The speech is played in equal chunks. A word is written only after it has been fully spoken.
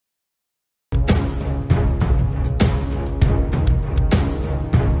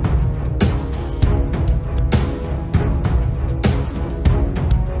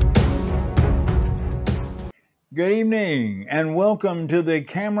Good evening and welcome to the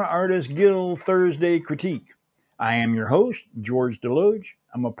Camera Artist Guild Thursday Critique. I am your host, George DeLoache.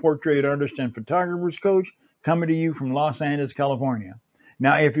 I'm a portrait artist and photographer's coach coming to you from Los Angeles, California.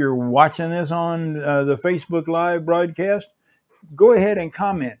 Now, if you're watching this on the Facebook Live broadcast, go ahead and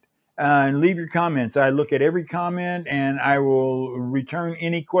comment and leave your comments. I look at every comment and I will return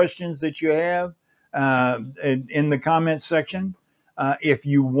any questions that you have in the comments section. If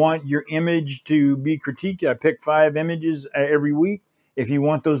you want your image to be critiqued, I pick 5 images every week. If you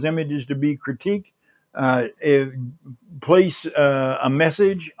want those images to be critiqued, place a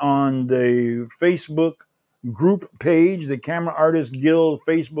message on the Facebook group page, the Camera Artist Guild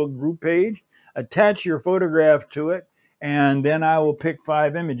Facebook group page. Attach your photograph to it, and then I will pick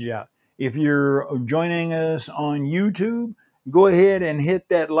 5 images out. If you're joining us on YouTube, go ahead and hit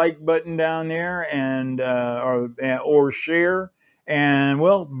that like button down there and or share, and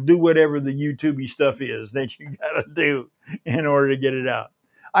well, do whatever the YouTubey stuff is that you gotta do in order to get it out.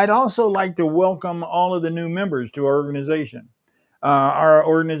 I'd also like to welcome all of the new members to our organization. Our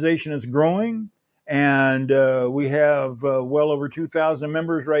organization is growing, and we have well over 2,000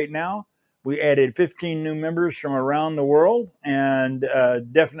 members right now. We added 15 new members from around the world, and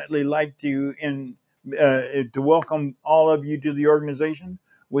definitely like to welcome all of you to the organization.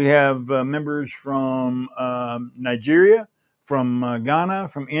 We have members from Nigeria, from Ghana,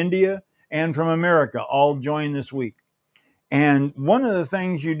 from India, and from America, all join this week. And one of the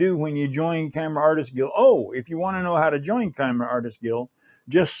things you do when you join Camera Artist Guild, if you want to know how to join Camera Artist Guild,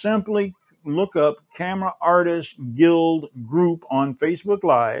 just simply look up Camera Artist Guild group on Facebook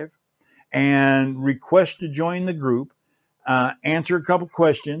Live and request to join the group. Answer a couple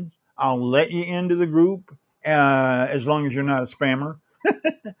questions. I'll let you into the group as long as you're not a spammer.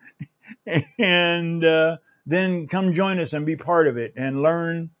 And then come join us and be part of it and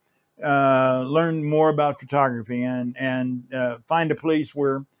learn more about photography and find a place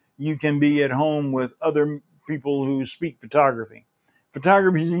where you can be at home with other people who speak photography.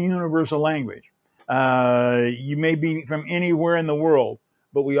 Photography is a universal language. You may be from anywhere in the world,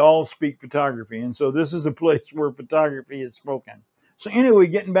 but we all speak photography. And so this is a place where photography is spoken. So anyway,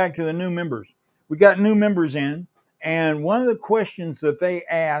 getting back to the new members. We got new members in, and one of the questions that they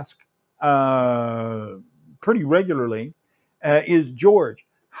ask pretty regularly is, George,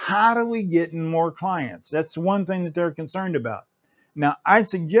 how do we get more clients? That's one thing that they're concerned about. Now, I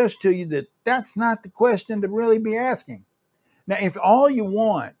suggest to you that that's not the question to really be asking. Now, if all you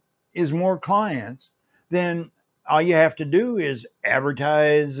want is more clients, then all you have to do is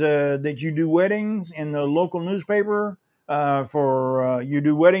advertise that you do weddings in the local newspaper you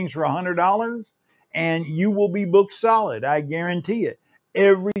do weddings for $100, and you will be booked solid. I guarantee it.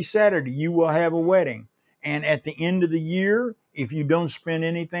 Every Saturday you will have a wedding. And at the end of the year, if you don't spend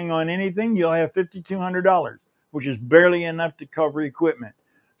anything on anything, you'll have $5,200, which is barely enough to cover equipment.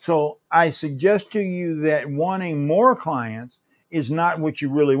 So I suggest to you that wanting more clients is not what you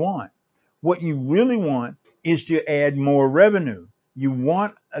really want. What you really want is to add more revenue. You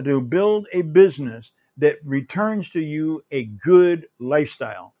want to build a business that returns to you a good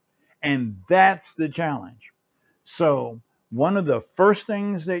lifestyle. And that's the challenge. So one of the first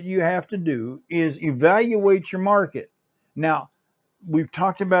things that you have to do is evaluate your market. Now, we've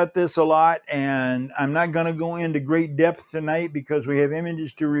talked about this a lot, and I'm not going to go into great depth tonight because we have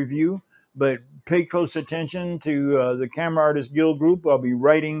images to review, but pay close attention to the Camera Artist Guild group. I'll be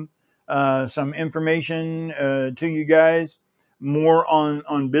writing some information to you guys more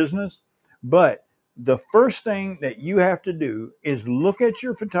on business. But the first thing that you have to do is look at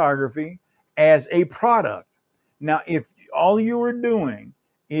your photography as a product. Now, if all you are doing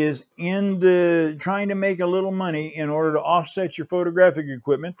is trying to make a little money in order to offset your photographic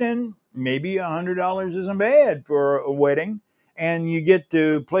equipment, then maybe $100 isn't bad for a wedding, and you get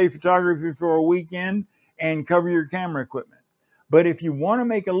to play photography for a weekend and cover your camera equipment. But if you want to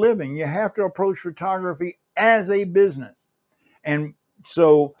make a living, you have to approach photography as a business. And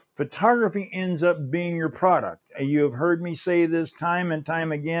so photography ends up being your product. You have heard me say this time and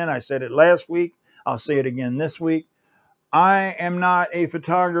time again. I said it last week. I'll say it again this week. I am not a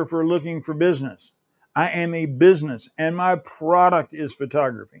photographer looking for business. I am a business, and my product is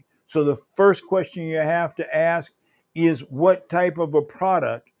photography. So the first question you have to ask is, what type of a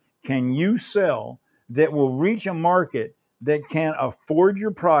product can you sell that will reach a market that can afford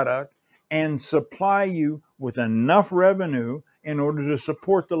your product and supply you with enough revenue in order to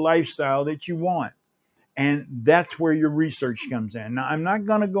support the lifestyle that you want? And that's where your research comes in. Now, I'm not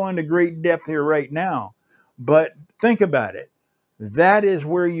going to go into great depth here right now, but think about it. That is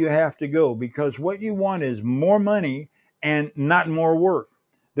where you have to go, because what you want is more money and not more work.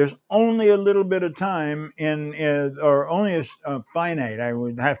 There's only a little bit of time or only a finite, I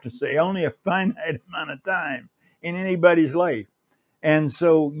would have to say, only a finite amount of time in anybody's life. And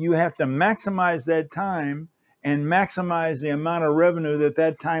so you have to maximize that time and maximize the amount of revenue that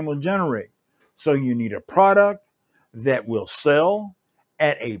that time will generate. So you need a product that will sell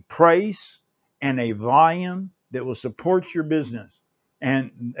at a price and a volume that will support your business.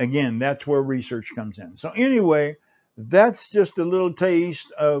 And again, that's where research comes in. So anyway, that's just a little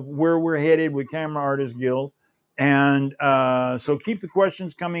taste of where we're headed with Camera Artists Guild. And so keep the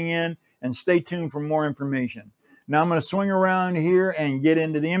questions coming in and stay tuned for more information. Now I'm going to swing around here and get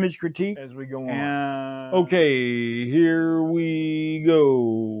into the image critique as we go on. Okay, here we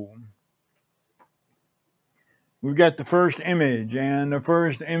go. We've got the first image, and the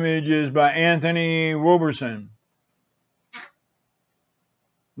first image is by Anthony Robertson.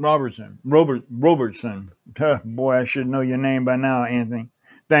 Robertson. Boy, I should know your name by now, Anthony.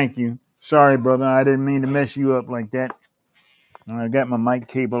 Thank you. Sorry, brother. I didn't mean to mess you up like that. I got my mic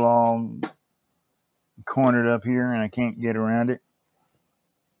cable all cornered up here, and I can't get around it.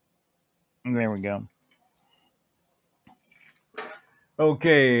 There we go.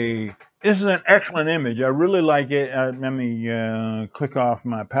 Okay. This is an excellent image. I really like it. Let me click off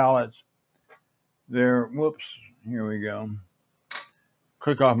my palettes. There. Whoops. Here we go.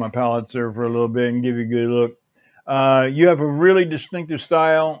 Click off my palettes there for a little bit and give you a good look. You have a really distinctive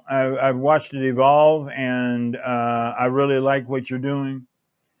style. I've watched it evolve, and I really like what you're doing.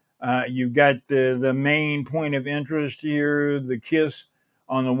 You've got the main point of interest here, the kiss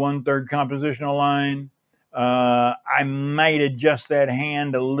on the 1/3 compositional line. I might adjust that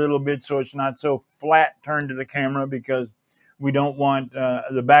hand a little bit so it's not so flat turned to the camera, because we don't want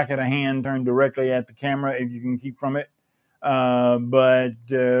the back of the hand turned directly at the camera if you can keep from it. But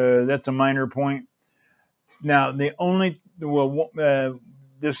that's a minor point. Now, this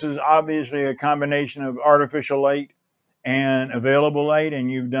is obviously a combination of artificial light and available light,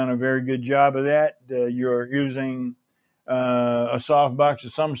 and you've done a very good job of that. You're using a softbox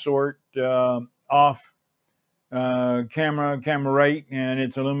of some sort off camera right, and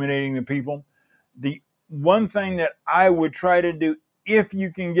it's illuminating the people. The one thing that I would try to do, if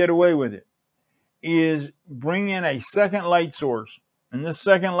you can get away with it, is bring in a second light source. And this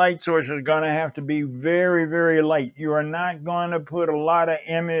second light source is going to have to be very, very light. You are not going to put a lot of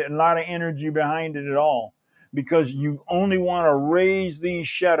energy behind it at all, because you only want to raise these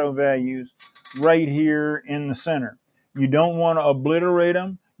shadow values right here in the center. You don't want to obliterate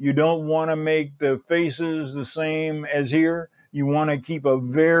them. You don't want to make the faces the same as here. You want to keep a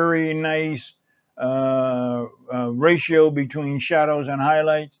very nice ratio between shadows and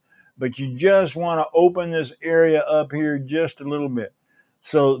highlights, but you just want to open this area up here just a little bit.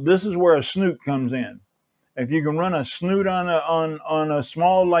 So this is where a snoot comes in. If you can run a snoot on a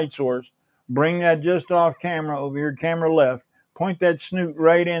small light source, bring that just off camera over here, camera left, point that snoot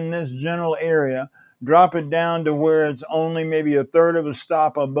right in this general area, drop it down to where it's only maybe 1/3 of a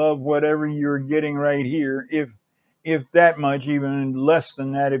stop above whatever you're getting right here, if that much, even less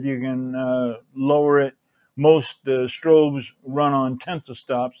than that if you can lower it. Most strobes run on 1/10 of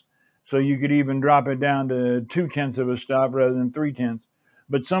stops, so you could even drop it down to 2/10 of a stop rather than 3/10.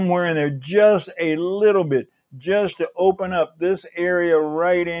 But somewhere in there, just a little bit, just to open up this area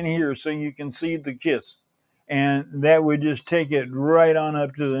right in here so you can see the kiss. And that would just take it right on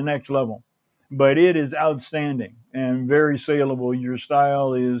up to the next level. But it is outstanding and very saleable. Your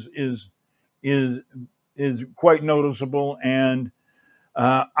style is quite noticeable. And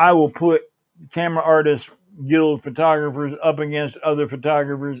I will put Camera Artists Guild photographers up against other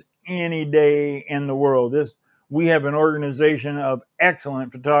photographers any day in the world. We have an organization of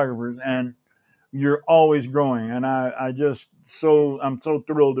excellent photographers, and you're always growing. And I'm so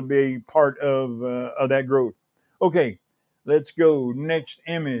thrilled to be part of that growth. Okay, let's go. Next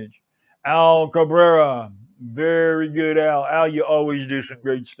image. Al Cabrera. Very good, Al. Al, you always do some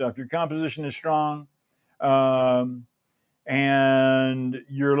great stuff. Your composition is strong. And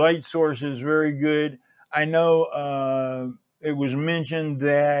your light source is very good. I know it was mentioned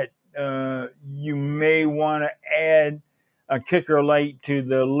that you may want to add a kicker light to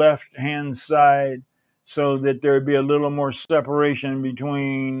the left-hand side so that there would be a little more separation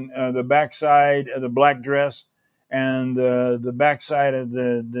between the backside of the black dress and the backside of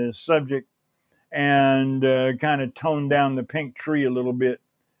the subject, and kind of tone down the pink tree a little bit.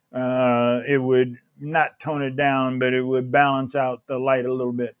 It would not tone it down, but it would balance out the light a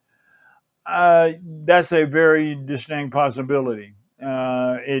little bit. That's a very distinct possibility.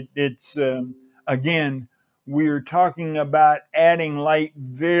 Again, we're talking about adding light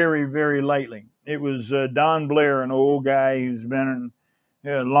very, very lightly. It was Don Blair, an old guy who's been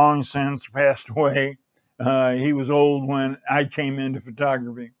had long since passed away. He was old when I came into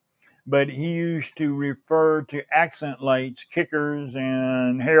photography. But he used to refer to accent lights, kickers,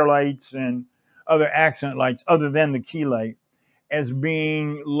 and hair lights, and other accent lights other than the key light as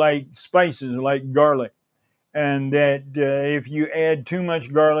being like spices, like garlic. And that if you add too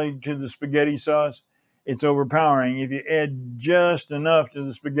much garlic to the spaghetti sauce, it's overpowering. If you add just enough to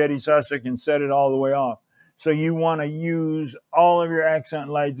the spaghetti sauce, it can set it all the way off. So you want to use all of your accent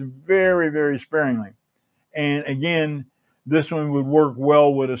lights very, very sparingly. And again, this one would work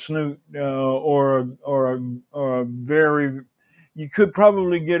well with a snoot or a very. You could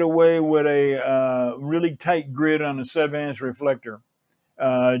probably get away with a really tight grid on a 7-inch reflector,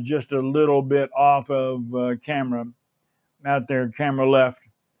 just a little bit off of camera out there, camera left,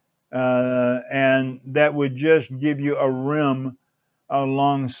 and that would just give you a rim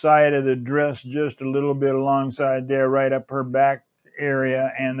alongside of the dress, just a little bit alongside there, right up her back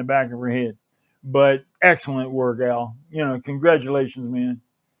area and the back of her head. But excellent work, Al. You know, congratulations, man.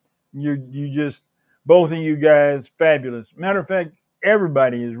 You just, both of you guys, fabulous. Matter of fact,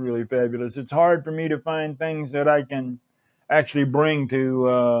 everybody is really fabulous. It's hard for me to find things that I can actually bring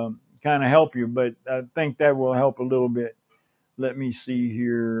to kind of help you, but I think that will help a little bit. Let me see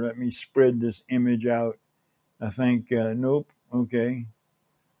here. Let me spread this image out. I think, nope. Okay.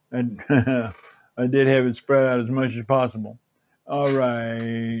 I did have it spread out as much as possible. All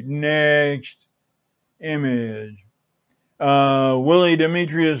right. Next image. Willie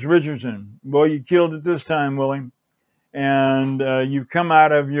Demetrius Richardson. Boy, you killed it this time, Willie. And you've come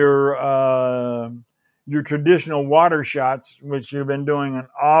out of your traditional water shots, which you've been doing an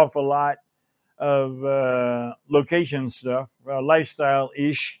awful lot of location stuff,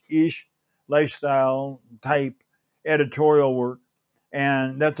 lifestyle-ish, lifestyle type editorial work,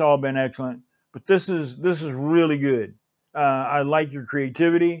 and that's all been excellent. But this is really good. I like your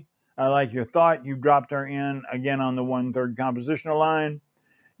creativity. I like your thought. You dropped her in again on the 1/3 compositional line.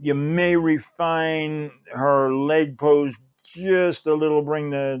 You may refine her leg pose just a little. Bring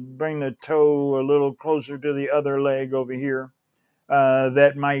the toe a little closer to the other leg over here.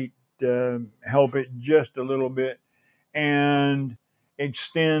 That might help it just a little bit, and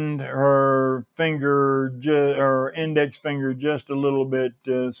extend her finger, her index finger, just a little bit,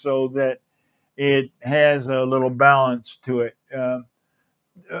 so that it has a little balance to it.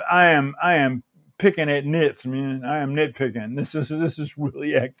 I am picking at nits, man. I am nitpicking. This is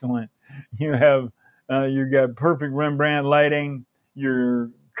really excellent. You have you got perfect Rembrandt lighting.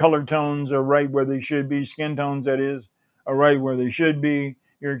 Your color tones are right where they should be. Skin tones, that is, are right where they should be.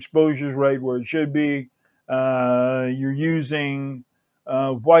 Your exposure is right where it should be. You're using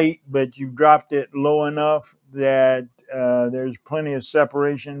white, but you dropped it low enough that there's plenty of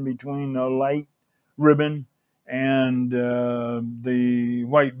separation between the light ribbon and the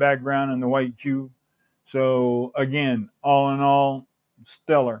white background and the white cube. So again, all in all,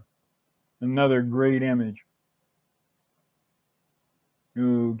 stellar. Another great image.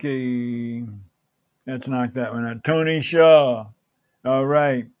 Okay, let's knock that one out. Tony Shaw. All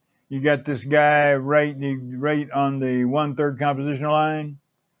right, you got this guy right on the 1/3 compositional line.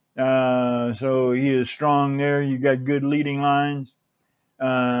 So he is strong there. You got good leading lines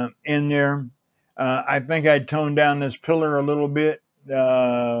in there. I think I'd tone down this pillar a little bit, with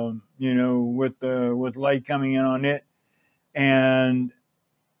light coming in on it. And,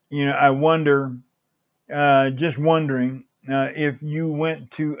 I wonder, just wondering, if you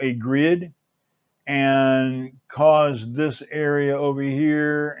went to a grid and caused this area over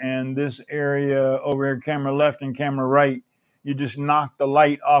here and this area over here, camera left and camera right, you just knock the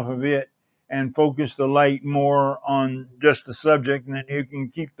light off of it and focus the light more on just the subject, and then you can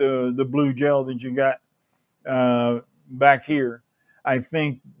keep the blue gel that you got back here. I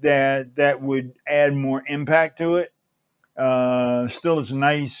think that would add more impact to it. Still, it's a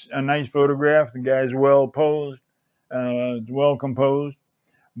nice photograph. The guy's well posed, well composed.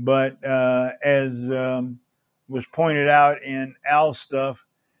 But as was pointed out in Al's stuff,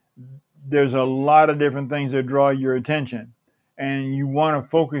 there's a lot of different things that draw your attention, and you want to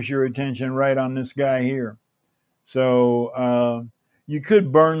focus your attention right on this guy here. So you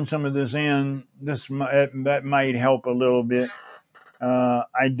could burn some of this in. That might help a little bit.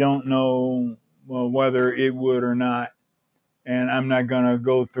 I don't know whether it would or not, and I'm not going to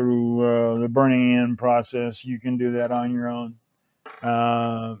go through the burning in process. You can do that on your own.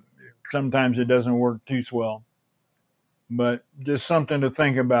 Sometimes it doesn't work too swell, but just something to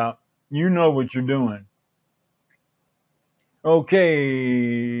think about. You know what you're doing.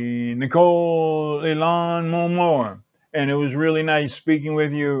 Okay, Nicole Elon Momore. And it was really nice speaking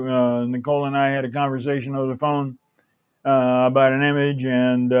with you. Nicole and I had a conversation over the phone. about an image.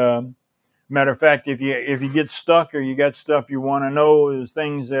 And matter of fact, if you get stuck or you got stuff you want to know, is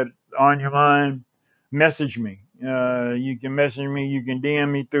things that are on your mind, message me. You can message me. You can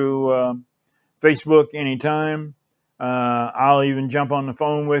DM me through Facebook anytime. I'll even jump on the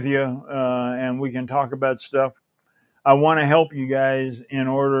phone with you, and we can talk about stuff. I want to help you guys in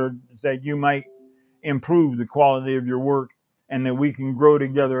order that you might improve the quality of your work, and that we can grow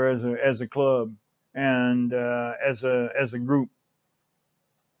together as a club and as a group.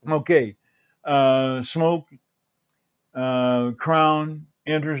 Okay, smoke, crown,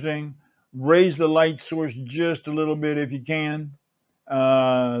 interesting. Raise the light source just a little bit if you can.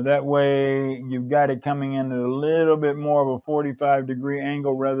 That way you've got it coming in at a little bit more of a 45-degree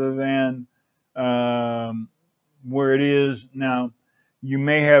angle rather than where it is now. You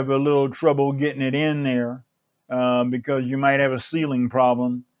may have a little trouble getting it in there because you might have a ceiling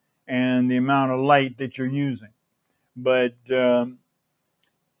problem and the amount of light that you're using. But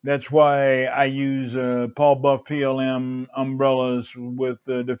that's why I use Paul Buff PLM umbrellas with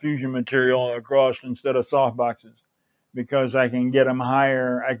diffusion material across instead of soft boxes, because I can get them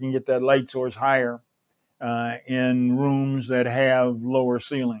higher. I can get that light source higher in rooms that have lower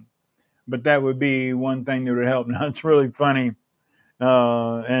ceiling. But that would be one thing that would help. Now, it's really funny.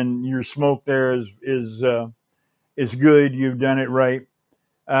 And your smoke there is good. You've done it right.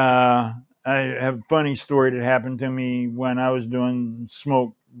 I have a funny story that happened to me when I was doing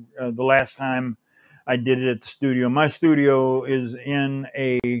smoke the last time I did it at the studio. My studio is in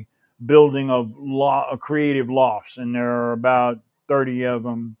a building of creative lofts, and there are about 30 of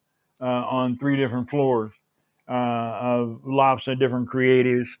them on 3 different floors of lofts of different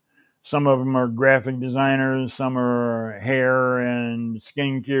creatives. Some of them are graphic designers, some are hair and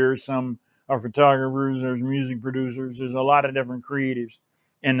skincare, some are photographers, there's music producers. There's a lot of different creatives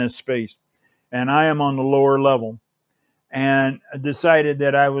in this space. And I am on the lower level, and I decided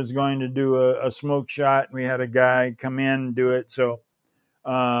that I was going to do a smoke shot. We had a guy come in and do it. So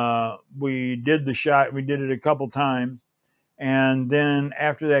we did the shot. We did it a couple times. And then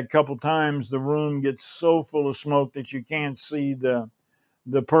after that couple times, the room gets so full of smoke that you can't see the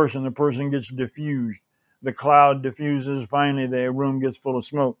person. The person gets diffused. The cloud diffuses. Finally, the room gets full of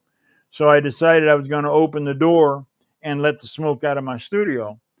smoke. So I decided I was going to open the door and let the smoke out of my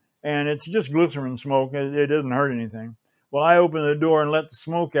studio. And it's just glycerin smoke. It doesn't hurt anything. Well, I opened the door and let the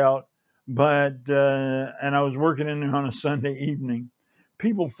smoke out, and I was working in there on a Sunday evening.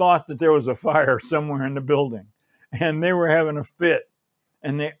 People thought that there was a fire somewhere in the building, and they were having a fit,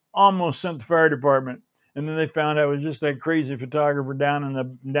 and they almost sent the fire department. And then they found out it was just that crazy photographer down in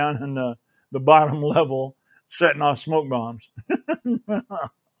the bottom level setting off smoke bombs.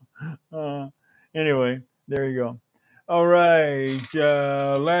 Anyway, there you go. All right,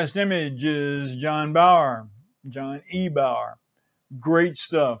 last image is John E. Bauer. Great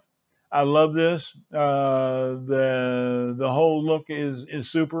stuff. I love this. The whole look is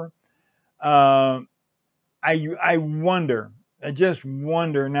super. I wonder. I just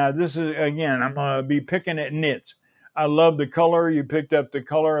wonder. Now, this is, again, I'm going to be picking at nits. I love the color. You picked up the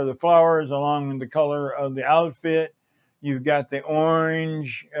color of the flowers along with the color of the outfit. You've got the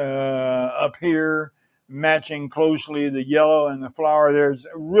orange up here matching closely the yellow and the flower. There's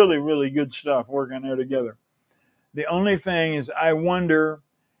really, really good stuff working there together. The only thing is, I wonder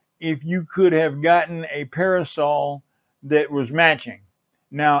if you could have gotten a parasol that was matching.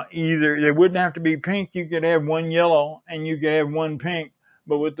 Now, either there wouldn't have to be pink. You could have one yellow and you could have one pink,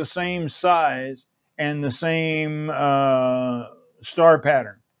 but with the same size and the same star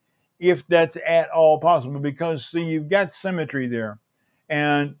pattern, if that's at all possible. Because, see, you've got symmetry there.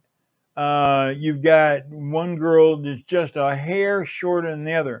 And you've got one girl that's just a hair shorter than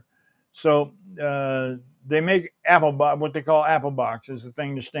the other. So they make what they call apple boxes, a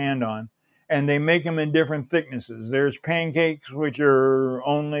thing to stand on. And they make them in different thicknesses. There's pancakes, which are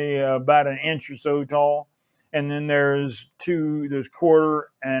only about an inch or so tall. And then there's quarter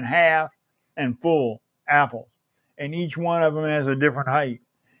and half and full apples. And each one of them has a different height.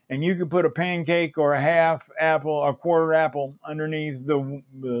 And you could put a pancake or a half apple, a quarter apple underneath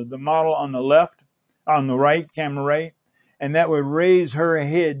the model on the left, on the right, camera right. And that would raise her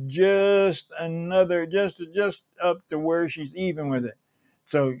head just up to where she's even with it.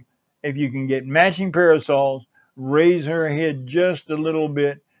 So if you can get matching parasols, raise her head just a little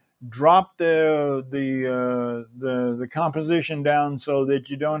bit, drop the composition down so that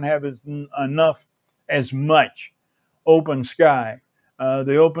you don't have as much open sky.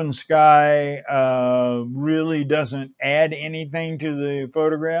 The open sky really doesn't add anything to the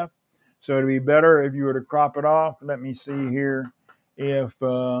photograph. So it'd be better if you were to crop it off. Let me see here if,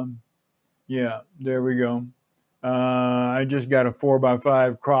 yeah, there we go. I just got a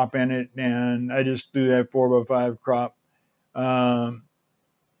 4x5 crop in it, and I just threw that 4x5 crop.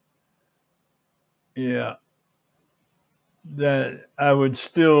 Yeah, that I would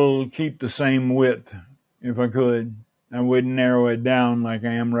still keep the same width if I could. I wouldn't narrow it down like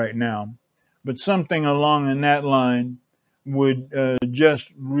I am right now, but something along in that line would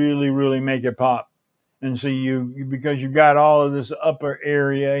just really make it pop. And so because you've got all of this upper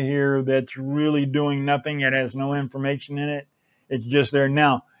area here that's really doing nothing, it has no information in it, it's just there.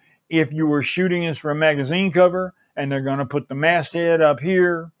 Now, if you were shooting this for a magazine cover and they're going to put the masthead up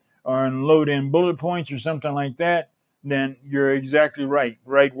here or load in bullet points or something like that, then you're exactly right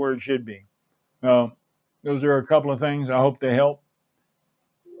where it should be. Those are a couple of things. I hope they help.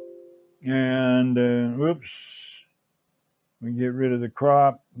 And whoops, we get rid of the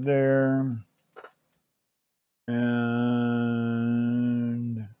crop there.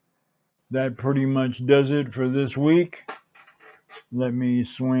 And that pretty much does it for this week. Let me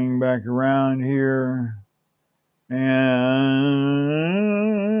swing back around here. And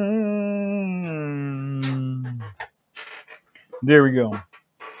there we go.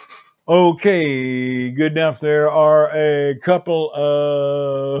 Okay, good enough. There are a couple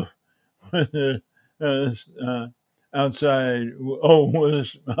of outside.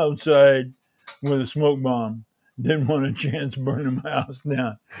 Outside with a smoke bomb. Didn't want a chance burning my house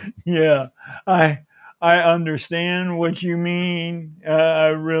down. Yeah, I understand what you mean. I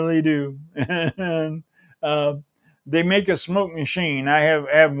really do. And they make a smoke machine. I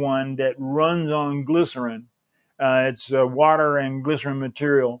have one that runs on glycerin. It's water and glycerin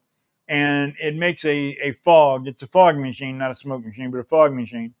material, and it makes a fog. It's a fog machine, not a smoke machine, but a fog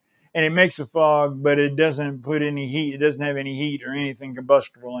machine. And it makes a fog, but it doesn't put any heat. It doesn't have any heat or anything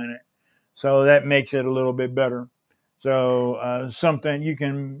combustible in it. So that makes it a little bit better. So something you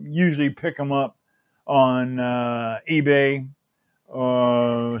can usually pick them up on eBay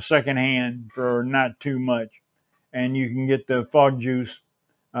or secondhand for not too much. And you can get the fog juice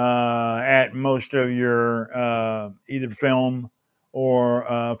at most of your either film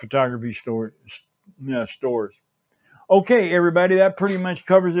or photography stores. Okay, everybody, that pretty much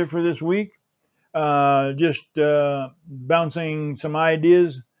covers it for this week. Just bouncing some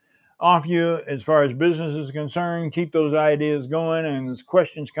ideas off you as far as business is concerned. Keep those ideas going and there's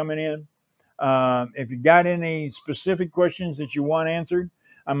questions coming in. If you got any specific questions that you want answered,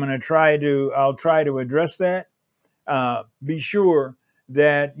 I'll try to address that. Be sure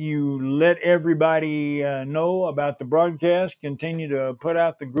that you let everybody know about the broadcast. Continue to put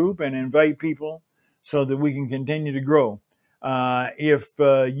out the group and invite people so that we can continue to grow. If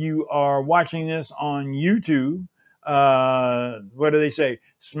you are watching this on YouTube, what do they say?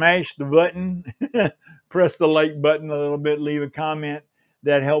 Smash the button, press the like button a little bit, leave a comment.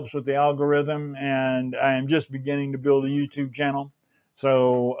 That helps with the algorithm. And I am just beginning to build a YouTube channel.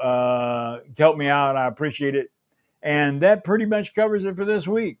 So help me out. I appreciate it. And that pretty much covers it for this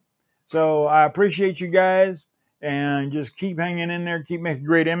week. So I appreciate you guys and just keep hanging in there. Keep making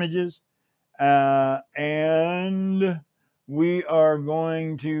great images. And we are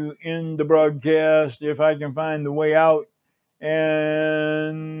going to end the broadcast if I can find the way out.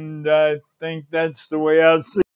 And I think that's the way out.